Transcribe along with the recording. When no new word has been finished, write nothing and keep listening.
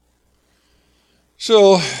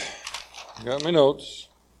So, I got my notes.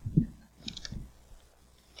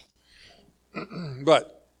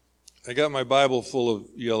 But I got my Bible full of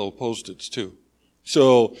yellow Post-its too.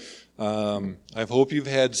 So, I hope you've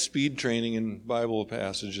had speed training in Bible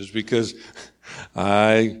passages, because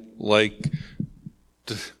I like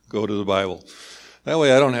to go to the Bible. That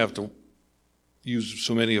way I don't have to use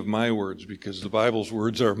so many of my words, because the Bible's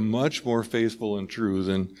words are much more faithful and true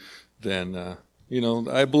than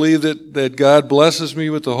I believe that God blesses me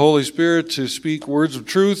with the Holy Spirit to speak words of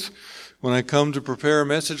truth when I come to prepare a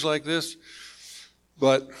message like this.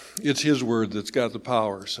 But it's His Word that's got the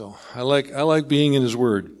power. So I like being in His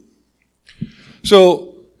Word.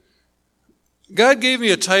 So God gave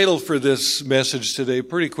me a title for this message today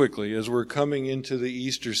pretty quickly as we're coming into the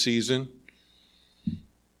Easter season.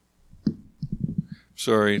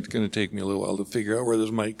 Sorry, it's going to take me a little while to figure out where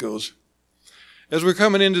this mic goes. As we're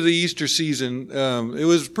coming into the Easter season, it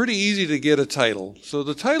was pretty easy to get a title. So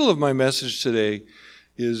the title of my message today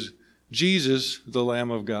is Jesus, the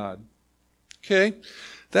Lamb of God. Okay,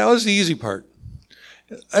 that was the easy part.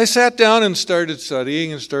 I sat down and started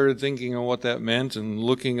studying and started thinking on what that meant and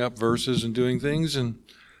looking up verses and doing things. And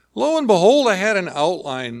lo and behold, I had an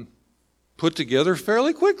outline put together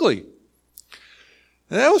fairly quickly.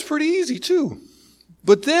 And that was pretty easy too.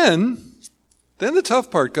 But then the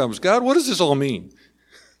tough part comes. God, what does this all mean?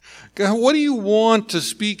 God, what do you want to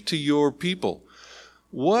speak to your people?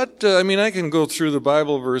 I can go through the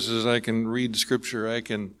Bible verses. I can read Scripture. I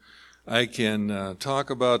can talk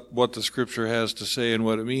about what the Scripture has to say and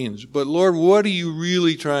what it means. But Lord, what are you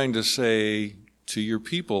really trying to say to your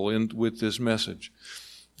people with this message?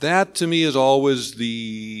 That to me is always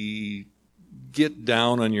the get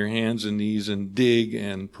down on your hands and knees and dig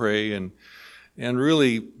and pray and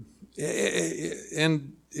really,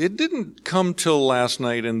 and it didn't come till last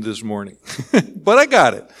night and this morning. But I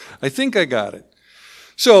got it. I think I got it.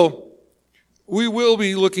 So we will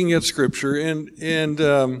be looking at Scripture, and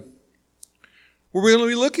we're going to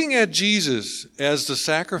be looking at Jesus as the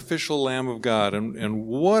sacrificial Lamb of God, and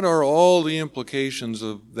what are all the implications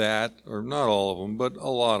of that, or not all of them, but a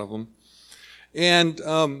lot of them. And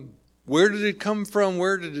where did it come from?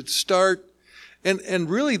 Where did it start? And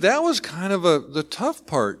really, that was kind of the tough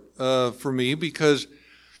part for me, because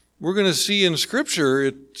we're going to see in Scripture,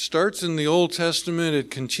 it starts in the Old Testament,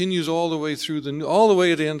 it continues all the way through all the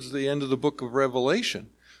way it ends at the end of the book of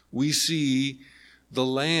Revelation. We see the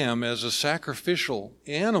lamb as a sacrificial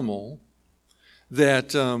animal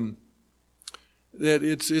that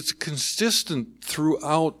it's consistent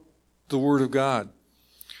throughout the Word of God.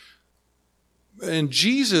 And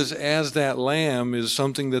Jesus as that lamb is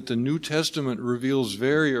something that the New Testament reveals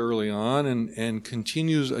very early on and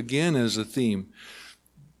continues again as a theme.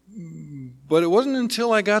 But it wasn't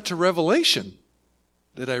until I got to Revelation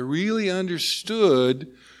that I really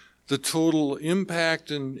understood the total impact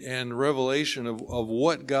and revelation of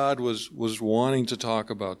what God was wanting to talk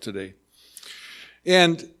about today.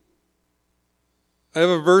 And I have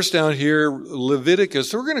a verse down here, Leviticus.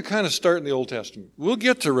 So we're going to kind of start in the Old Testament. We'll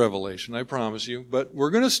get to Revelation, I promise you. But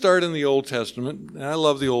we're going to start in the Old Testament. And I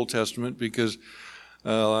love the Old Testament because,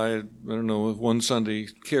 I don't know, one Sunday,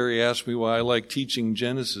 Carrie asked me why I like teaching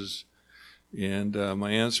Genesis. And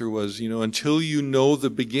my answer was, until you know the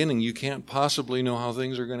beginning, you can't possibly know how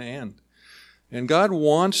things are going to end. And God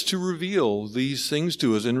wants to reveal these things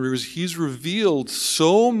to us. And He's revealed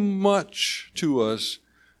so much to us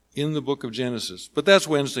in the book of Genesis. But that's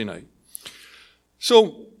Wednesday night.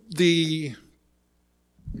 So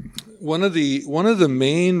one of the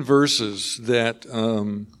main verses that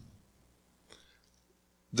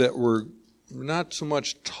we're not so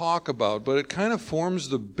much talk about, but it kind of forms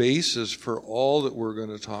the basis for all that we're going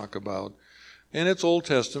to talk about. And it's Old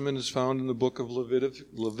Testament. It's found in the book of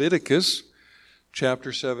Leviticus,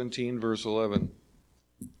 chapter 17, verse 11.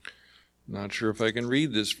 Not sure if I can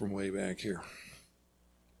read this from way back here.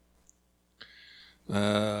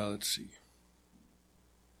 Let's see.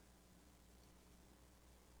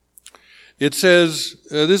 It says,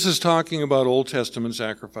 this is talking about Old Testament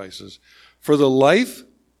sacrifices. For the life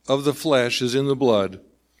of the flesh is in the blood,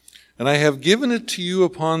 and I have given it to you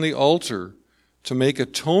upon the altar to make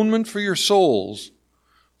atonement for your souls,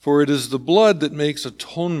 for it is the blood that makes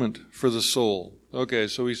atonement for the soul. Okay,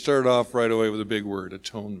 so we start off right away with a big word,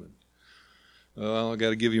 atonement. Well, I've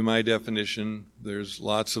got to give you my definition. There's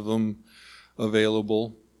lots of them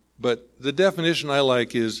available. But the definition I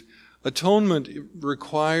like is atonement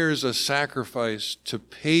requires a sacrifice to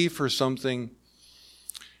pay for something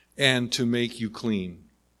and to make you clean.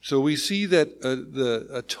 So we see that the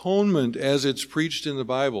atonement as it's preached in the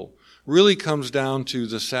Bible really comes down to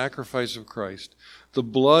the sacrifice of Christ. The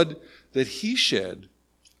blood that he shed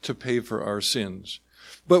to pay for our sins.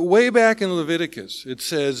 But way back in Leviticus, it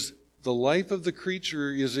says, the life of the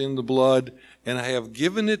creature is in the blood, and I have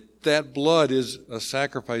given it, that blood is a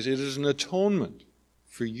sacrifice. It is an atonement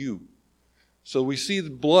for you. So we see the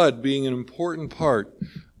blood being an important part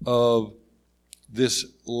of this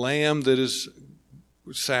lamb that is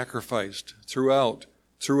sacrificed throughout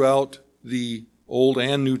the Old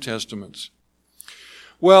and New Testaments.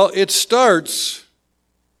 Well, it starts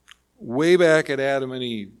way back at Adam and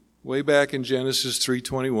Eve, way back in Genesis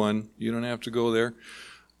 3:21. You don't have to go there.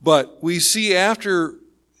 But we see after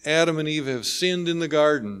Adam and Eve have sinned in the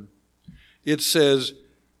garden, it says,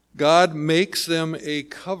 God makes them a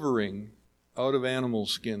covering out of animal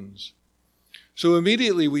skins. So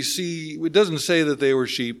immediately we see, it doesn't say that they were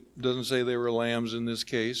sheep, it doesn't say they were lambs in this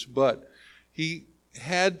case, but he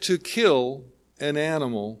had to kill an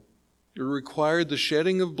animal. It required the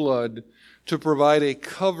shedding of blood to provide a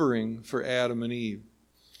covering for Adam and Eve.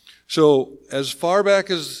 So as far back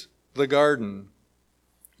as the garden,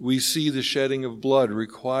 we see the shedding of blood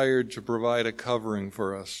required to provide a covering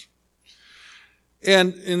for us.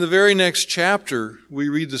 And in the very next chapter, we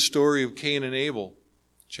read the story of Cain and Abel.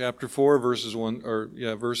 Chapter 4, verses 1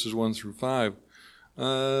 through 5.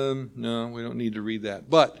 No, we don't need to read that.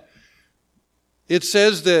 But it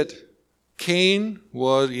says that Cain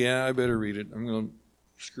was, I better read it. I'm going to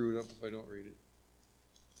screw it up if I don't read it.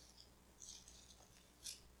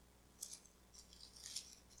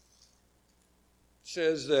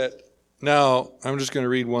 Says that, now, I'm just going to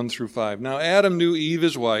read 1 through 5. Now Adam knew Eve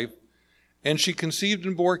his wife, and she conceived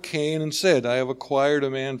and bore Cain and said, I have acquired a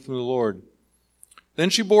man from the Lord. Then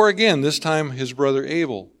she bore again, this time his brother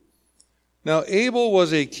Abel. Now Abel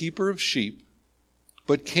was a keeper of sheep,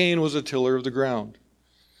 but Cain was a tiller of the ground.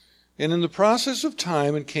 And in the process of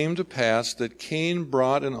time it came to pass that Cain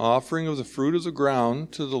brought an offering of the fruit of the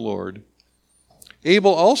ground to the Lord.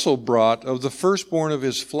 Abel also brought of the firstborn of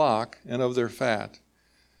his flock and of their fat.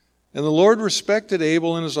 And the Lord respected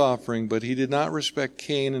Abel in his offering, but he did not respect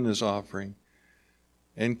Cain in his offering.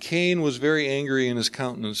 And Cain was very angry, and his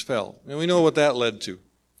countenance fell. And we know what that led to.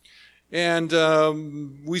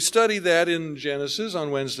 And we study that in Genesis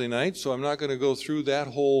on Wednesday night, so I'm not going to go through that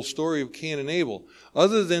whole story of Cain and Abel,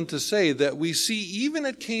 other than to say that we see even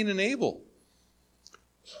at Cain and Abel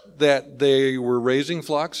that they were raising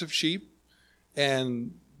flocks of sheep,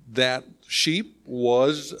 and that sheep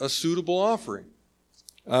was a suitable offering.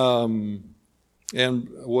 And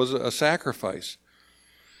was a sacrifice.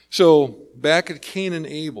 So, back at Cain and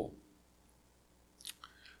Abel.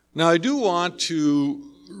 Now, I do want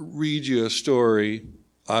to read you a story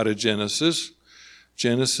out of Genesis.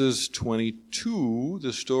 Genesis 22,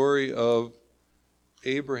 the story of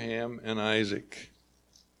Abraham and Isaac.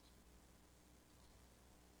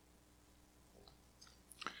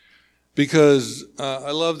 Because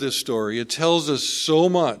I love this story. It tells us so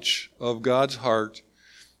much of God's heart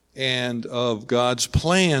and of God's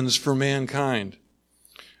plans for mankind.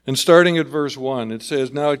 And starting at verse 1, it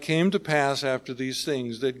says, Now it came to pass after these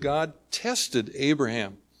things that God tested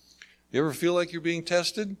Abraham. You ever feel like you're being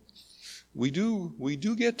tested? We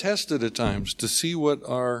do get tested at times to see what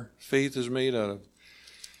our faith is made out of.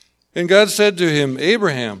 And God said to him,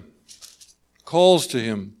 Abraham, calls to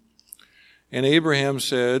him. And Abraham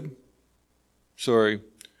said, it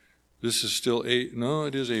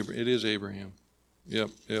is Abraham. Yep,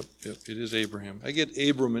 it is Abraham. I get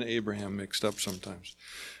Abram and Abraham mixed up sometimes.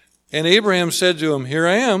 And Abraham said to him, Here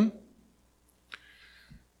I am.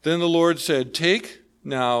 Then the Lord said, Take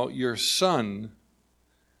now your son,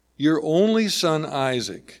 your only son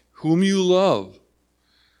Isaac, whom you love,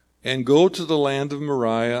 and go to the land of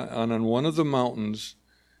Moriah, and on one of the mountains,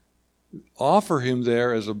 offer him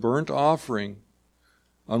there as a burnt offering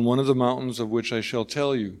on one of the mountains of which I shall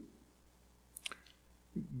tell you.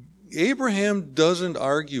 Abraham doesn't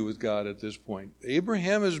argue with God at this point.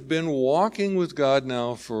 Abraham has been walking with God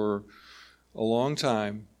now for a long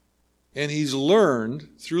time, and he's learned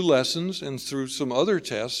through lessons and through some other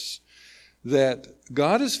tests that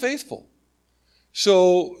God is faithful.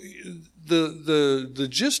 So the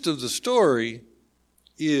gist of the story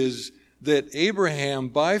is that Abraham,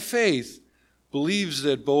 by faith, believes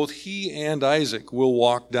that both he and Isaac will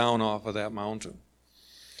walk down off of that mountain.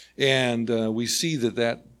 And we see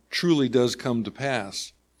that truly does come to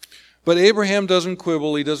pass. But Abraham doesn't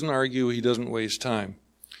quibble, he doesn't argue, he doesn't waste time.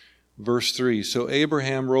 Verse 3, So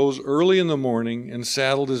Abraham rose early in the morning and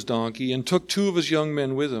saddled his donkey and took 2 of his young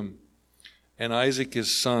men with him, and Isaac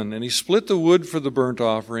his son. And he split the wood for the burnt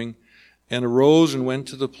offering and arose and went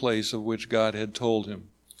to the place of which God had told him.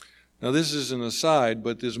 Now this is an aside,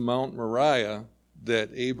 but this Mount Moriah that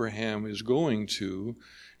Abraham is going to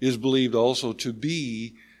is believed also to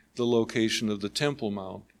be the location of the Temple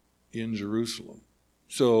Mount in Jerusalem.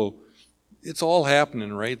 So it's all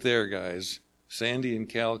happening right there, guys. Sandy and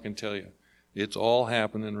Cal can tell you. It's all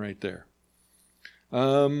happening right there.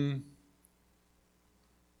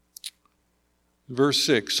 Verse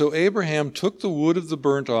 6, so Abraham took the wood of the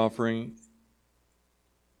burnt offering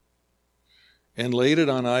and laid it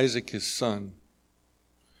on Isaac his son.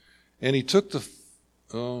 And he took the...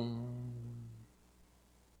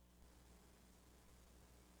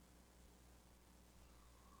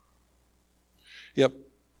 Yep.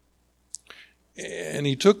 And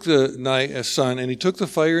he took the son, and he took the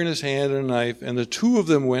fire in his hand and a knife, and the two of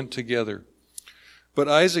them went together. But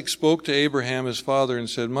Isaac spoke to Abraham his father and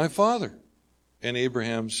said, "My father." And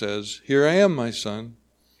Abraham says, "Here I am, my son."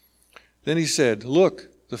 Then he said, "Look,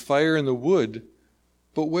 the fire and the wood,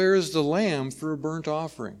 but where is the lamb for a burnt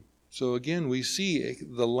offering?" So again, we see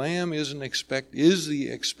the lamb is the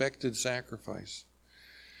expected sacrifice.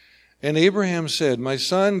 And Abraham said, "My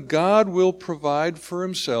son, God will provide for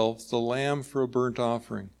himself the lamb for a burnt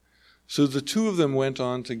offering." So the two of them went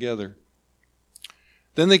on together.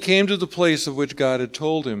 Then they came to the place of which God had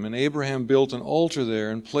told him, and Abraham built an altar there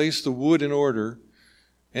and placed the wood in order,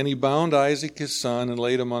 and he bound Isaac his son and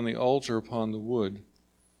laid him on the altar upon the wood.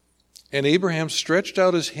 And Abraham stretched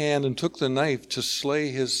out his hand and took the knife to slay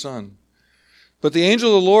his son. But the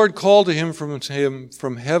angel of the Lord called to him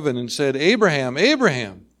from heaven and said, "Abraham,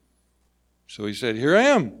 Abraham." So he said, "Here I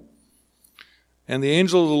am." And the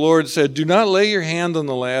angel of the Lord said, "Do not lay your hand on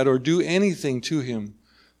the lad or do anything to him.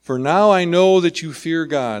 For now I know that you fear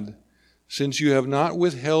God, since you have not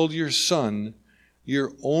withheld your son,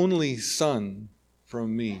 your only son,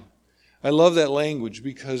 from me." I love that language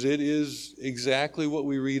because it is exactly what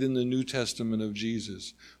we read in the New Testament of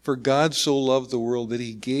Jesus. For God so loved the world that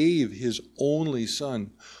he gave his only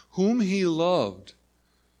son, whom he loved.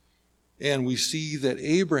 And we see that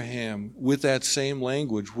Abraham, with that same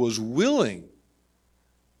language, was willing,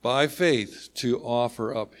 by faith, to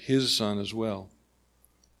offer up his son as well.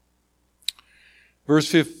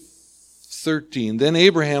 Verse 13, then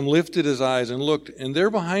Abraham lifted his eyes and looked, and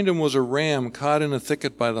there behind him was a ram caught in a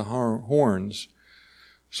thicket by the horns.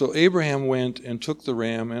 So Abraham went and took the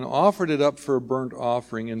ram and offered it up for a burnt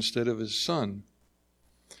offering instead of his son.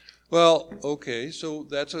 Well, okay, so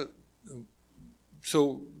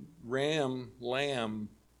lamb,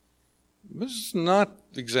 this is not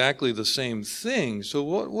exactly the same thing. So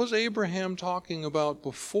what was Abraham talking about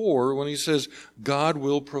before when he says God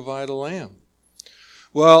will provide a lamb?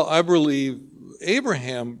 Well, I believe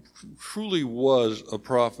Abraham truly was a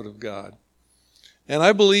prophet of God. And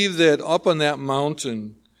I believe that up on that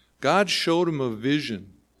mountain, God showed him a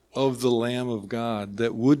vision of the Lamb of God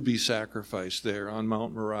that would be sacrificed there on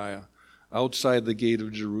Mount Moriah, outside the gate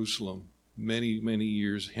of Jerusalem, many, many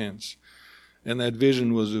years hence. And that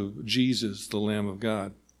vision was of Jesus, the Lamb of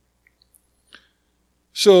God.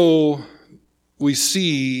 So we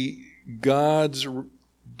see God's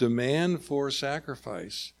demand for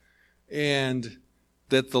sacrifice, and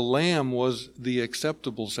that the lamb was the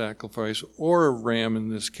acceptable sacrifice, or a ram in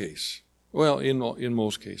this case. Well, in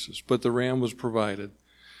most cases. But the ram was provided,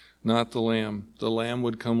 not the lamb. The lamb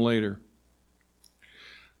would come later.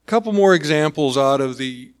 A couple more examples out of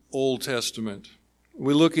the Old Testament.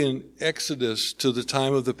 We look in Exodus to the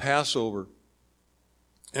time of the Passover.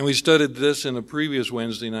 And we studied this in a previous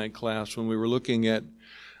Wednesday night class when we were looking at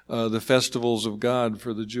the festivals of God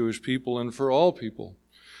for the Jewish people and for all people.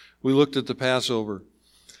 We looked at the Passover.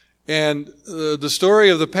 And the story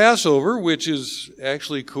of the Passover, which is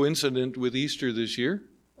actually coincident with Easter this year,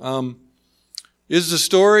 is the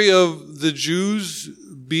story of the Jews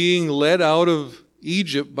being led out of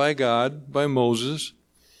Egypt by God, by Moses,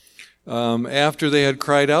 after they had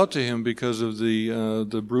cried out to him because of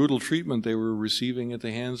the brutal treatment they were receiving at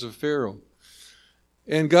the hands of Pharaoh.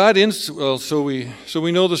 And God, so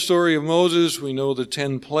we know the story of Moses. We know the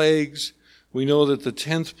 10 plagues. We know that the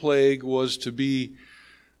 10th plague was to be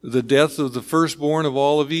the death of the firstborn of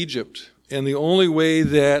all of Egypt. And the only way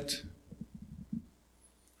that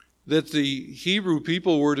the Hebrew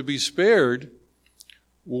people were to be spared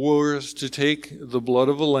was to take the blood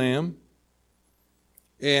of a lamb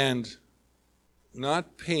and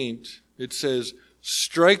not paint. It says,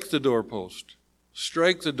 strike the doorpost,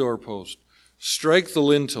 strike the doorpost. Strike the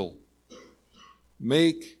lintel.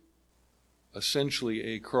 Make essentially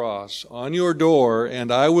a cross on your door,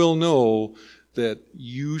 and I will know that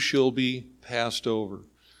you shall be passed over.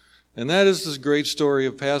 And that is this great story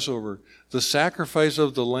of Passover. The sacrifice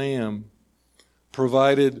of the lamb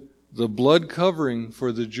provided the blood covering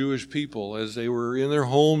for the Jewish people as they were in their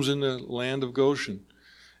homes in the land of Goshen.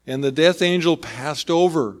 And the death angel passed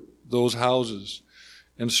over those houses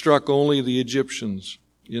and struck only the Egyptians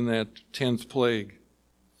in that 10th plague.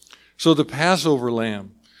 So the Passover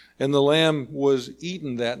lamb, and the lamb was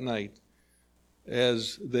eaten that night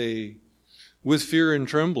as they, with fear and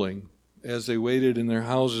trembling, as they waited in their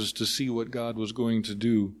houses to see what God was going to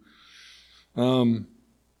do.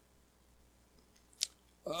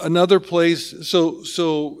 Another place,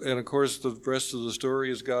 and of course the rest of the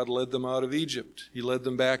story is God led them out of Egypt. He led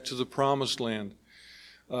them back to the promised land.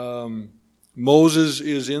 Moses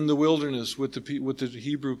is in the wilderness with the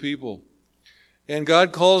Hebrew people. And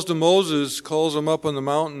God calls him up on the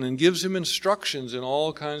mountain and gives him instructions in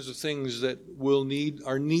all kinds of things that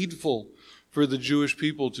are needful for the Jewish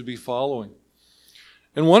people to be following.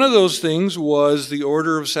 And one of those things was the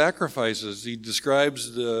order of sacrifices. He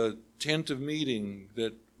describes the tent of meeting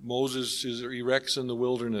that Moses erects in the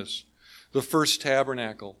wilderness, the first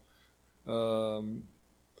tabernacle.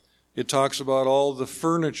 It talks about all the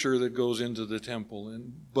furniture that goes into the temple,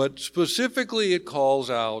 but specifically it calls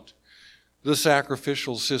out the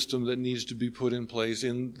sacrificial system that needs to be put in place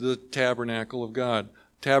in the tabernacle of God,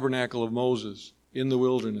 tabernacle of Moses in the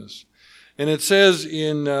wilderness. And it says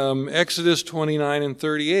in Exodus 29 and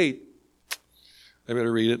 38, I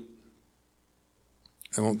better read it.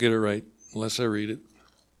 I won't get it right unless I read it.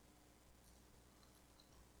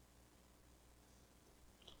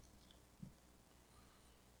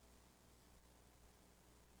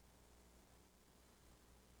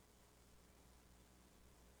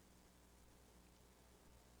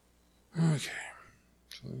 Okay.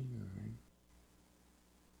 29.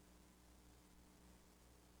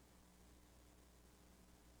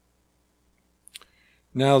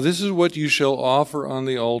 Now this is what you shall offer on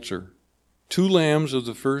the altar: 2 lambs of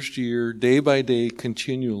the first year, day by day,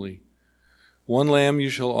 continually. 1 lamb you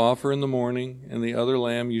shall offer in the morning, and the other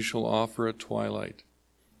lamb you shall offer at twilight.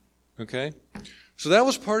 Okay? So that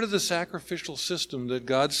was part of the sacrificial system that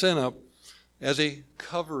God sent up as a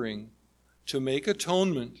covering to make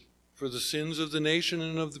atonement for the sins of the nation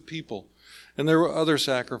and of the people. And there were other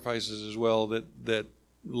sacrifices as well that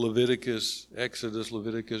Leviticus, Exodus,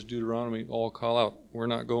 Leviticus, Deuteronomy all call out. We're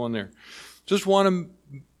not going there. Just want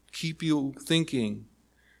to keep you thinking.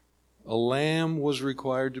 A lamb was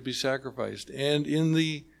required to be sacrificed. And in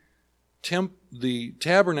the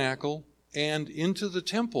tabernacle and into the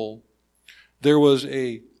temple, there was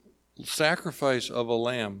a sacrifice of a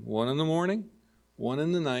lamb, 1 in the morning, 1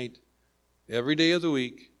 in the night, every day of the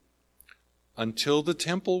week, until the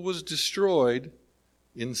temple was destroyed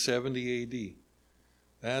in 70 A.D.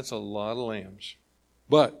 That's a lot of lambs.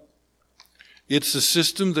 But it's the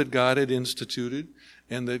system that God had instituted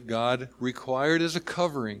and that God required as a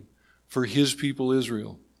covering for his people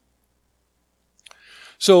Israel.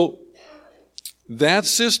 So that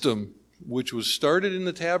system, which was started in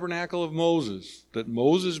the tabernacle of Moses, that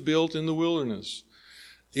Moses built in the wilderness,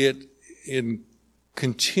 it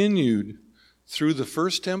continued through the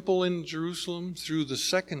first temple in Jerusalem, through the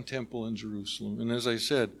second temple in Jerusalem, and as I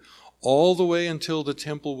said, all the way until the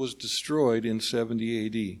temple was destroyed in 70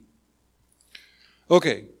 A.D.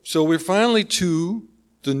 Okay, so we're finally to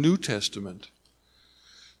the New Testament.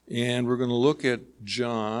 And we're going to look at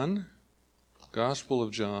John, Gospel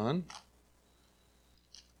of John,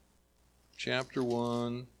 chapter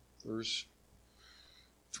 1, verse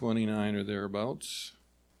 29 or thereabouts.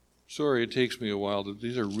 Sorry, it takes me a while.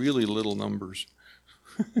 These are really little numbers.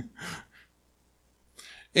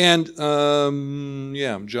 And,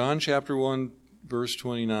 John chapter 1, verse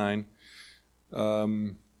 29,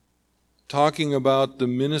 talking about the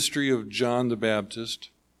ministry of John the Baptist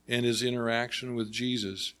and his interaction with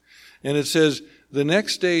Jesus. And it says, the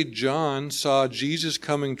next day John saw Jesus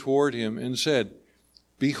coming toward him and said,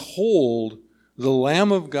 "Behold, the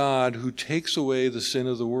Lamb of God who takes away the sin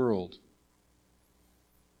of the world."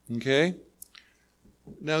 Okay?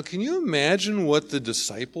 Now, can you imagine what the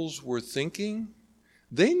disciples were thinking?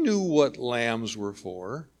 They knew what lambs were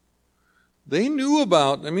for. They knew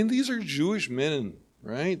about, these are Jewish men,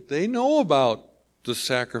 right? They know about the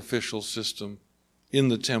sacrificial system in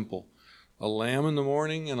the temple. A lamb in the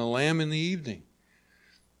morning and a lamb in the evening.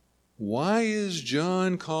 Why is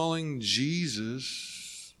John calling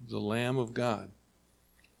Jesus the Lamb of God?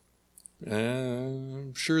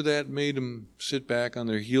 I'm sure that made them sit back on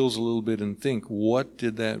their heels a little bit and think, what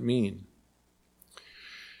did that mean?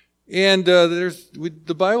 And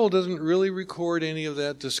the Bible doesn't really record any of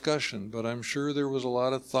that discussion, but I'm sure there was a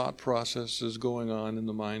lot of thought processes going on in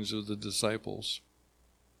the minds of the disciples.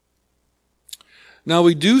 Now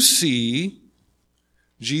we do see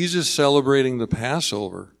Jesus celebrating the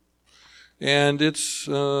Passover. And it's,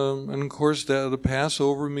 and of course, the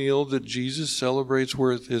Passover meal that Jesus celebrates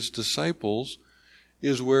with his disciples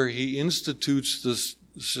is where he institutes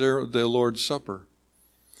the Lord's Supper.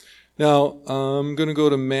 Now, I'm going to go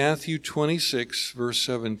to Matthew 26, verse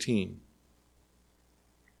 17.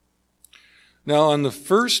 Now, on the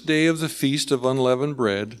first day of the Feast of Unleavened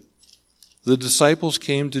Bread, the disciples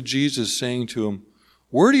came to Jesus, saying to him,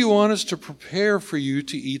 "Where do you want us to prepare for you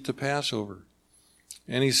to eat the Passover?"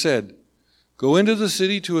 And he said, "Go into the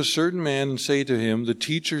city to a certain man and say to him, 'The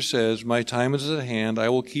teacher says, my time is at hand. I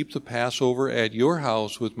will keep the Passover at your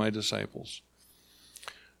house with my disciples.'"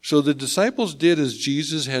 So the disciples did as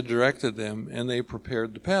Jesus had directed them, and they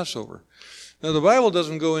prepared the Passover. Now, the Bible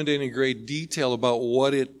doesn't go into any great detail about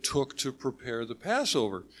what it took to prepare the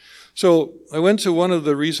Passover. So I went to one of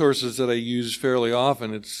the resources that I use fairly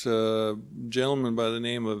often. It's a gentleman by the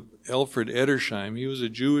name of Alfred Edersheim. He was a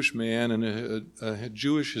Jewish man and a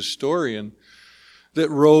Jewish historian that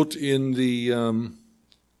wrote in the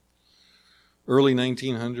early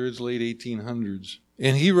 1900s, late 1800s.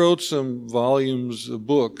 And he wrote some volumes of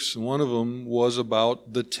books. One of them was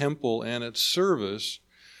about the temple and its service.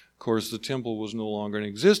 Of course, the temple was no longer in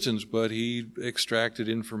existence, but he extracted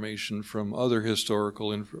information from other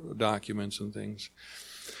historical documents and things.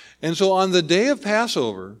 And so on the day of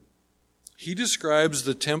Passover, he describes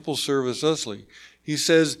the temple service thusly. He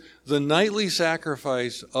says, the nightly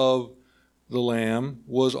sacrifice of the lamb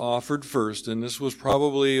was offered first, and this was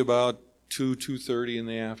probably about 2:30 in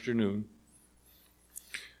the afternoon.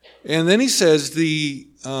 And then he says the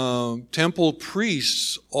temple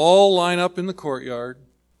priests all line up in the courtyard,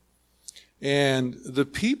 and the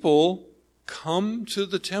people come to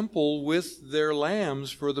the temple with their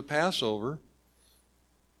lambs for the Passover.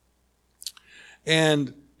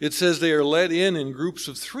 And it says they are let in groups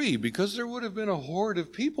of 3 because there would have been a horde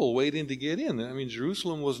of people waiting to get in. I mean,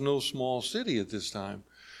 Jerusalem was no small city at this time,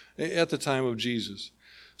 at the time of Jesus.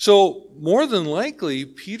 So more than likely,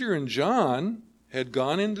 Peter and John had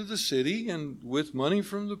gone into the city and with money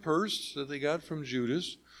from the purse that they got from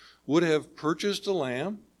Judas would have purchased a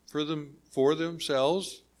lamb for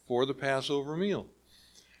themselves for the Passover meal.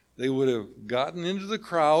 They would have gotten into the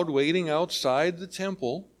crowd waiting outside the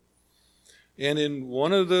temple, and in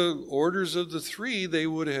one of the orders of the 3, they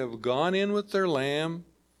would have gone in with their lamb.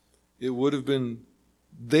 They would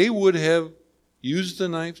have used the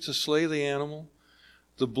knife to slay the animal.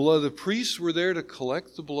 The priests were there to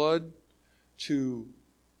collect the blood, to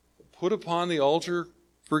put upon the altar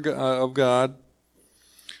of God.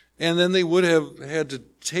 And then they would have had to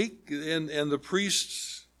take, and the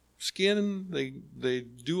priest's skin, they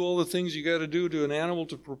do all the things you got to do to an animal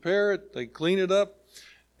to prepare it. They clean it up.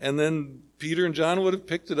 And then Peter and John would have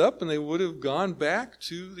picked it up, and they would have gone back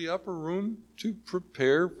to the upper room to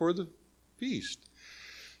prepare for the feast.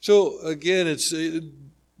 So again,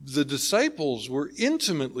 the disciples were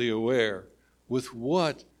intimately aware with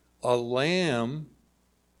what a lamb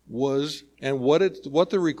was and what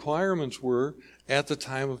the requirements were at the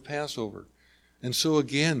time of Passover. And so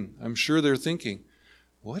again, I'm sure they're thinking,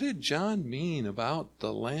 what did John mean about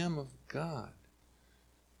the Lamb of God?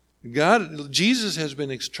 Jesus has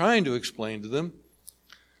been trying to explain to them,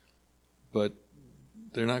 but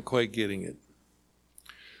they're not quite getting it.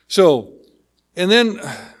 So, and then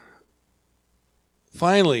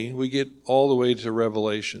finally, we get all the way to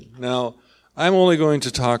Revelation. Now, I'm only going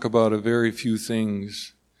to talk about a very few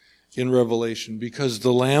things in Revelation because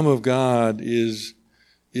the Lamb of God is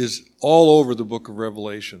all over the book of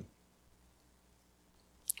Revelation.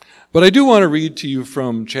 But I do want to read to you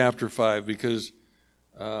from chapter 5 because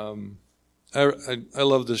I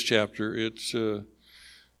love this chapter. It's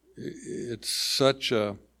such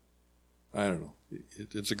a, I don't know,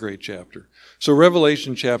 it's a great chapter. So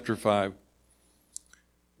Revelation chapter 5.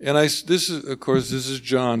 And this is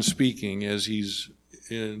John speaking as he's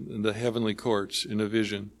in the heavenly courts in a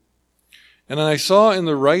vision. And I saw in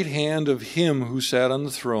the right hand of him who sat on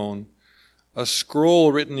the throne a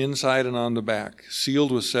scroll written inside and on the back,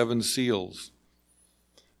 sealed with 7 seals.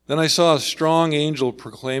 Then I saw a strong angel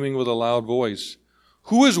proclaiming with a loud voice,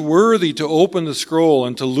 "Who is worthy to open the scroll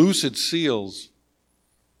and to loose its seals?"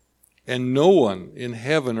 And no one in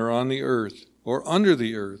heaven or on the earth or under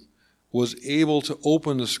the earth was able to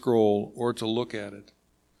open the scroll or to look at it.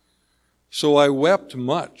 So I wept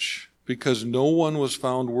much because no one was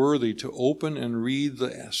found worthy to open and read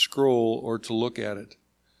the scroll or to look at it.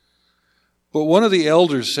 But one of the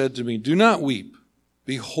elders said to me, "Do not weep.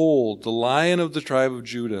 Behold, the Lion of the tribe of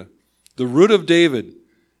Judah, the Root of David,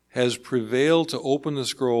 has prevailed to open the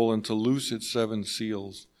scroll and to loose its 7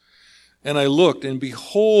 seals." And I looked, and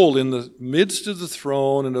behold, in the midst of the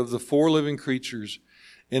throne and of the 4 living creatures,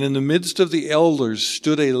 And in the midst of the elders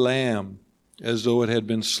stood a lamb, as though it had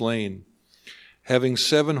been slain, having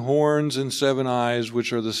 7 horns and 7 eyes,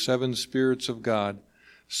 which are the 7 spirits of God,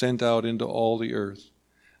 sent out into all the earth.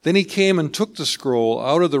 Then he came and took the scroll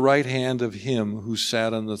out of the right hand of him who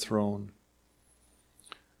sat on the throne.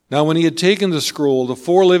 Now when he had taken the scroll, the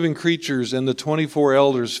 4 living creatures and the 24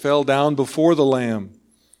 elders fell down before the Lamb,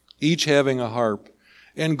 each having a harp,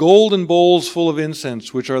 and golden bowls full of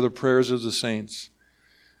incense, which are the prayers of the saints.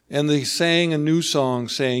 And they sang a new song,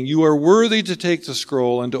 saying, "You are worthy to take the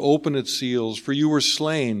scroll and to open its seals, for you were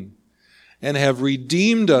slain, and have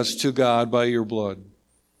redeemed us to God by your blood,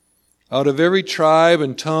 out of every tribe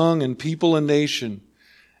and tongue and people and nation,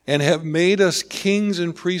 and have made us kings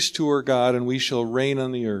and priests to our God, and we shall reign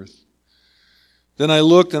on the earth." Then I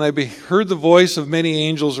looked, and I heard the voice of many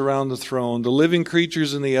angels around the throne, the living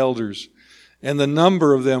creatures and the elders, and the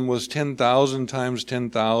number of them was 10,000 times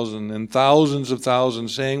 10,000, and thousands of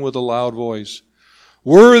thousands, saying with a loud voice,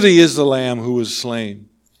 "Worthy is the Lamb who was slain,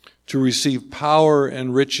 to receive power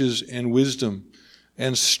and riches and wisdom,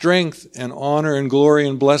 and strength and honor and glory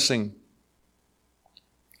and blessing."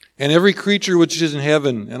 And every creature which is in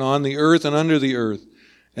heaven and on the earth and under the earth,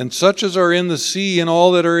 and such as are in the sea and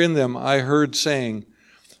all that are in them, I heard saying,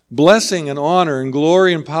 "Blessing and honor and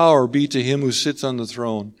glory and power be to him who sits on the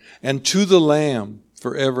throne, and to the Lamb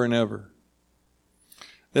forever and ever."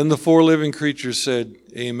 Then the 4 living creatures said,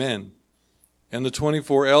 "Amen." And the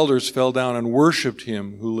 24 elders fell down and worshiped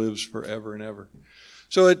him who lives forever and ever.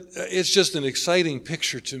 So it's just an exciting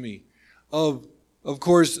picture to me of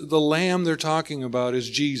course, the Lamb they're talking about is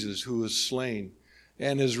Jesus, who was slain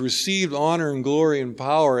and has received honor and glory and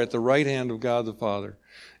power at the right hand of God the Father,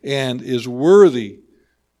 and is worthy.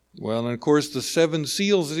 Well, and of course, the 7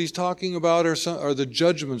 seals that he's talking about are the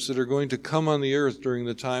judgments that are going to come on the earth during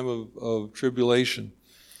the time of tribulation.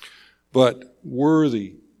 But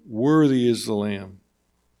worthy is the Lamb.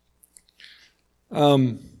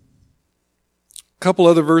 Couple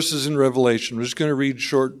other verses in Revelation. We're just going to read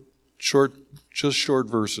short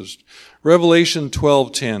verses. Revelation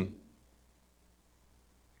 12:10.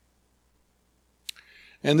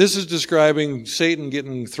 And this is describing Satan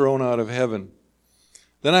getting thrown out of heaven.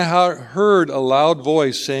 Then I heard a loud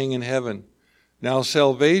voice saying in heaven, "Now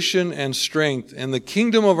salvation and strength and the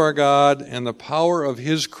kingdom of our God and the power of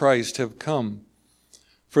his Christ have come.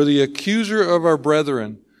 For the accuser of our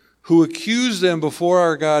brethren, who accused them before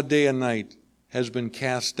our God day and night, has been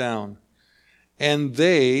cast down. And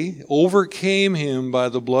they overcame him by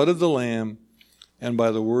the blood of the Lamb and by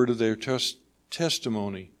the word of their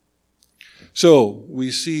testimony." So we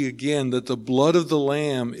see again that the blood of the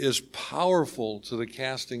Lamb is powerful to the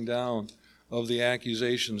casting down of the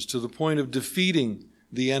accusations, to the point of defeating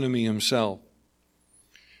the enemy himself.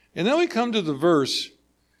 And then we come to the verse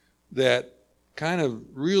that kind of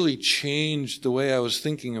really changed the way I was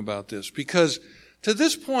thinking about this, because to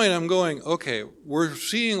this point I'm going, okay, we're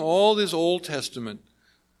seeing all this Old Testament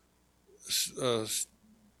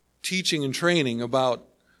teaching and training about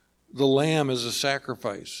the lamb as a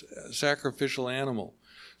sacrifice, a sacrificial animal.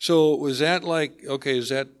 So was that like, okay, is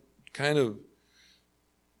that kind of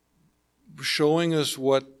showing us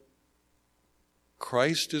what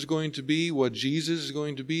Christ is going to be, what Jesus is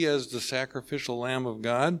going to be as the sacrificial Lamb of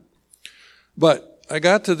God? But I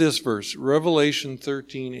got to this verse, Revelation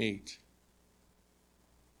 13:8.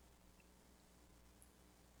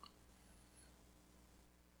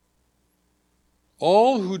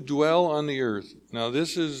 All who dwell on the earth. Now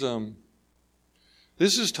this is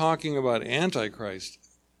talking about Antichrist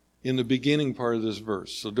in the beginning part of this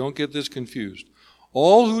verse, so don't get this confused.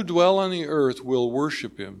 All who dwell on the earth will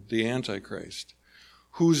worship him, the Antichrist,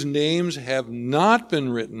 whose names have not been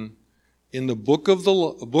written in the book of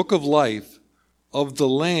life of the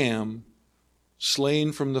Lamb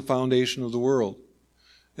slain from the foundation of the world.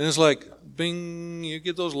 And it's like, bing, you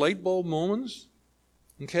get those light bulb moments,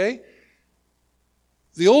 okay?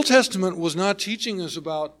 The Old Testament was not teaching us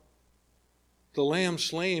about the Lamb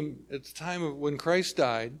slain at the time of when Christ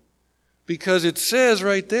died, because it says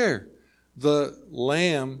right there, the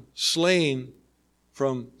Lamb slain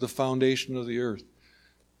from the foundation of the earth.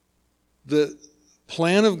 The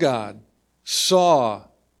plan of God saw,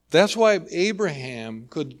 that's why Abraham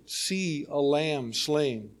could see a lamb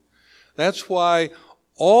slain. That's why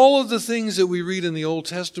all of the things that we read in the Old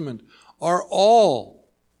Testament are all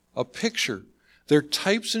a picture. They're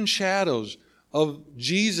types and shadows of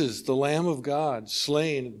Jesus, the Lamb of God,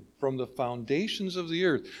 slain from the foundations of the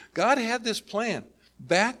earth. God had this plan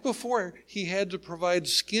back before he had to provide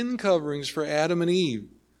skin coverings for Adam and Eve,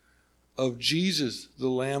 of Jesus, the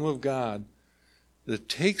Lamb of God, that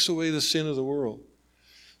takes away the sin of the world.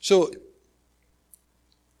 So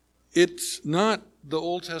it's not the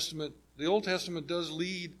Old Testament. The Old Testament does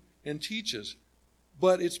lead and teach us,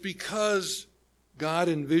 but it's because God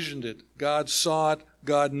envisioned it, God saw it,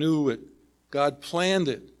 God knew it, God planned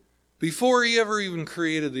it. Before he ever even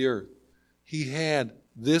created the earth, he had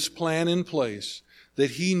this plan in place,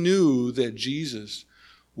 that he knew that Jesus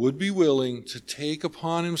would be willing to take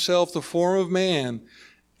upon himself the form of man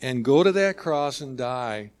and go to that cross and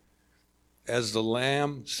die as the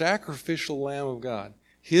lamb, sacrificial lamb of God.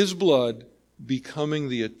 His blood becoming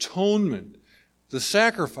the atonement, the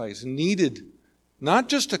sacrifice needed not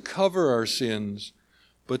just to cover our sins,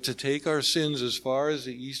 but to take our sins as far as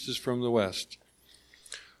the east is from the west.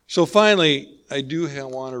 So finally, I do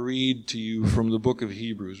want to read to you from the book of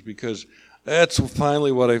Hebrews, because that's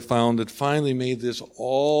finally what I found that finally made this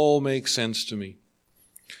all make sense to me.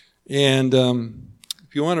 And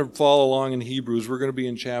if you want to follow along in Hebrews, we're going to be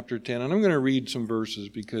in chapter 10, and I'm going to read some verses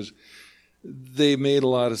because they made a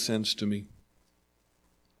lot of sense to me.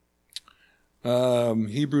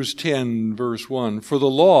 Hebrews 10, verse 1. For the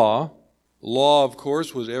law, of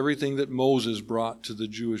course, was everything that Moses brought to the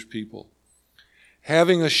Jewish people,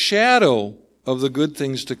 having a shadow of the good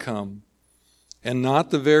things to come, and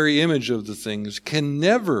not the very image of the things, can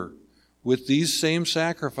never, with these same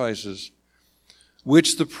sacrifices,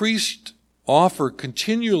 which the priest offer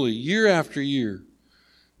continually year after year,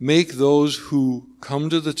 make those who come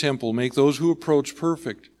to the temple, make those who approach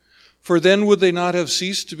perfect. For then would they not have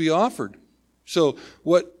ceased to be offered? So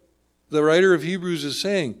what the writer of Hebrews is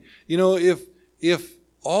saying, if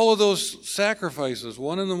all of those sacrifices,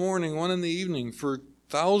 one in the morning, one in the evening, for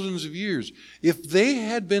thousands of years, if they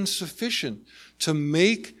had been sufficient to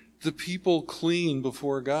make the people clean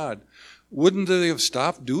before God, wouldn't they have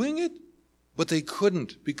stopped doing it? But they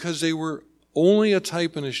couldn't, because they were only a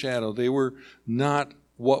type and a shadow. They were not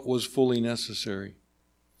what was fully necessary.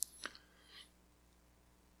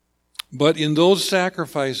 But in those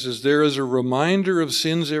sacrifices, there is a reminder of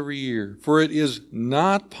sins every year, for it is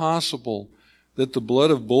not possible that the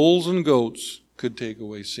blood of bulls and goats could take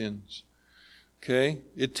away sins. Okay?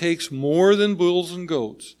 It takes more than bulls and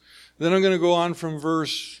goats. Then I'm going to go on from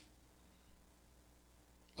verse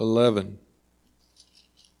 11.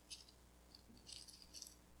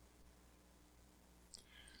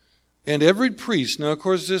 And every priest, now of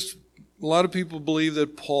course a lot of people believe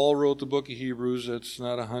that Paul wrote the book of Hebrews. That's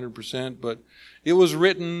not 100%, but it was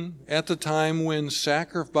written at the time when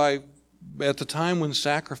sacrifices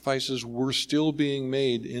were still being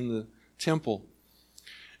made in the temple.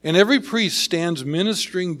 And every priest stands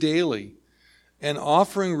ministering daily and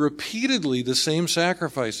offering repeatedly the same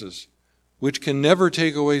sacrifices, which can never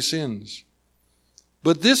take away sins.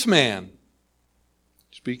 But this man,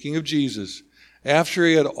 speaking of Jesus, after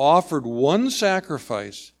he had offered one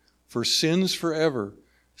sacrifice for sins forever,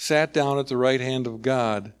 sat down at the right hand of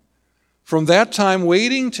God, from that time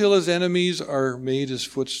waiting till his enemies are made his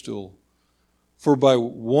footstool. For by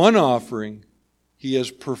one offering he has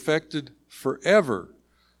perfected forever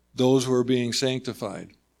those who are being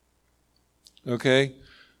sanctified. Okay?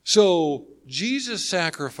 So Jesus'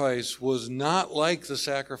 sacrifice was not like the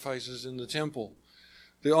sacrifices in the temple.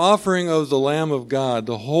 The offering of the Lamb of God,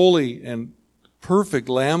 the holy and perfect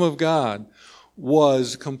Lamb of God,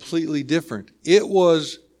 was completely different. It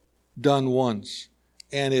was done once,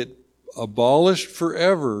 and it abolished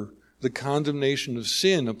forever the condemnation of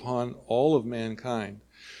sin upon all of mankind,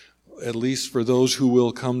 at least for those who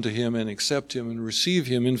will come to him and accept him and receive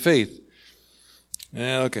him in faith.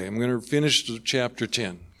 Okay, I'm going to finish chapter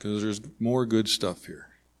 10 because there's more good stuff here.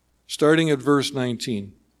 Starting at verse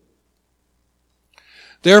 19.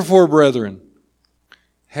 Therefore, brethren,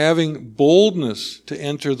 having boldness to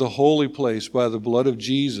enter the holy place by the blood of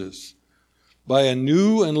Jesus, by a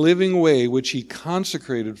new and living way which he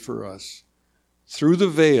consecrated for us, through the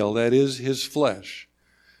veil, that is, his flesh,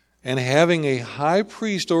 and having a high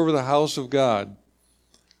priest over the house of God,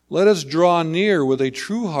 let us draw near with a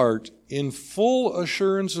true heart in full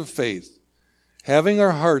assurance of faith, having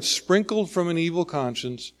our hearts sprinkled from an evil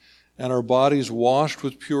conscience and our bodies washed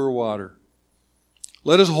with pure water.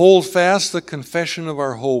 Let us hold fast the confession of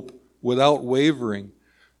our hope without wavering,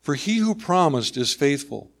 for he who promised is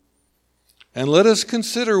faithful. And let us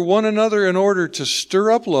consider one another in order to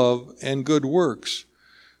stir up love and good works,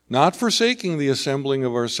 not forsaking the assembling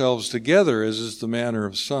of ourselves together, as is the manner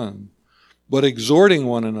of some, but exhorting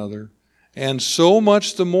one another, and so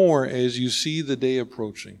much the more as you see the day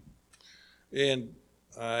approaching. And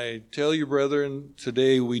I tell you, brethren,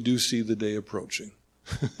 today we do see the day approaching.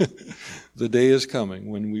 The day is coming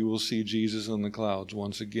when we will see Jesus on the clouds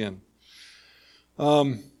once again.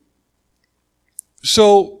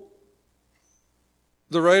 So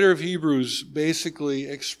the writer of Hebrews basically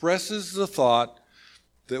expresses the thought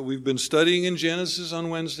that we've been studying in Genesis on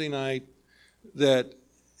Wednesday night, that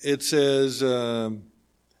it says, and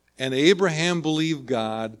Abraham believed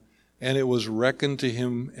God, and it was reckoned to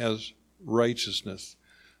him as righteousness.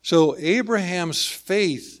 So Abraham's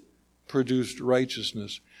faith produced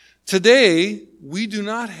righteousness. Today, we do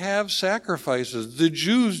not have sacrifices. The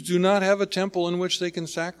Jews do not have a temple in which they can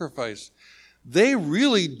sacrifice. They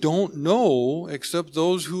really don't know, except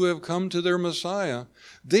those who have come to their Messiah,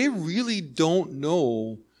 they really don't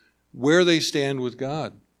know where they stand with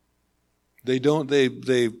God. They don't,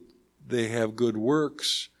 they have good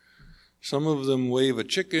works. Some of them wave a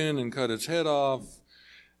chicken and cut its head off.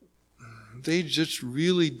 They just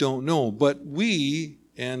really don't know. But we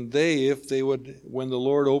and they, if they would, when the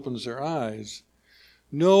Lord opens their eyes,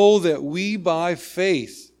 know that we by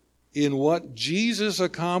faith in what Jesus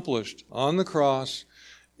accomplished on the cross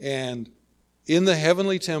and in the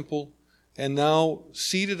heavenly temple and now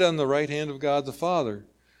seated on the right hand of God the Father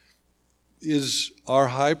is our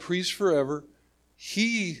high priest forever.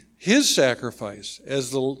 His sacrifice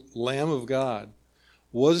as the Lamb of God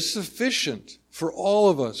was sufficient for all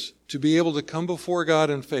of us to be able to come before God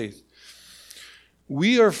in faith.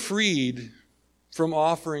 We are freed from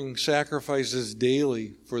offering sacrifices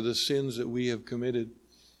daily for the sins that we have committed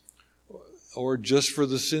or just for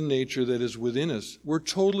the sin nature that is within us. We're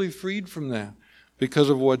totally freed from that because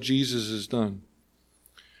of what Jesus has done.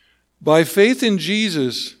 By faith in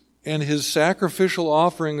Jesus and his sacrificial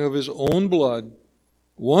offering of his own blood,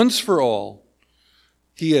 once for all,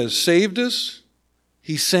 he has saved us,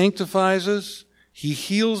 he sanctifies us, he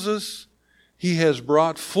heals us, he has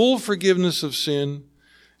brought full forgiveness of sin,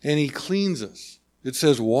 and he cleans us. It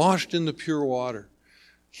says, washed in the pure water.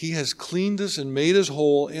 He has cleaned us and made us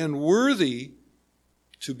whole and worthy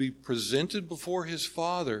to be presented before his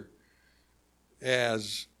Father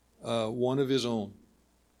as one of his own.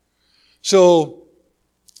 So,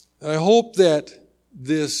 I hope that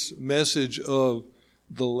this message of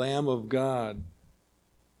the Lamb of God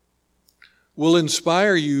will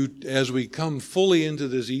inspire you as we come fully into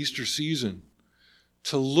this Easter season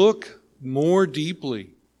to look more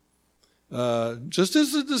deeply, just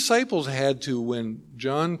as the disciples had to when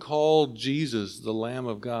John called Jesus the Lamb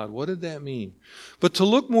of God. What did that mean? But to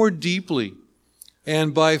look more deeply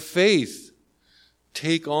and by faith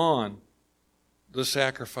take on the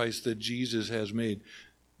sacrifice that Jesus has made,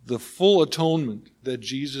 the full atonement that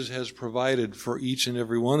Jesus has provided for each and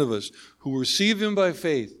every one of us who receive him by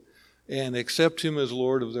faith and accept him as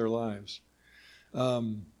Lord of their lives.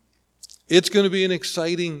 It's going to be an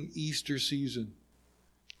exciting Easter season.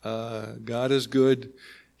 God is good.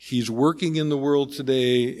 He's working in the world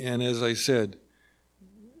today, and as I said,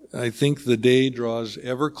 I think the day draws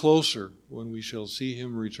ever closer when we shall see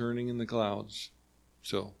him returning in the clouds.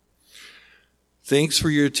 So, thanks for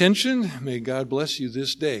your attention. May God bless you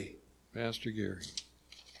this day. Pastor Gary.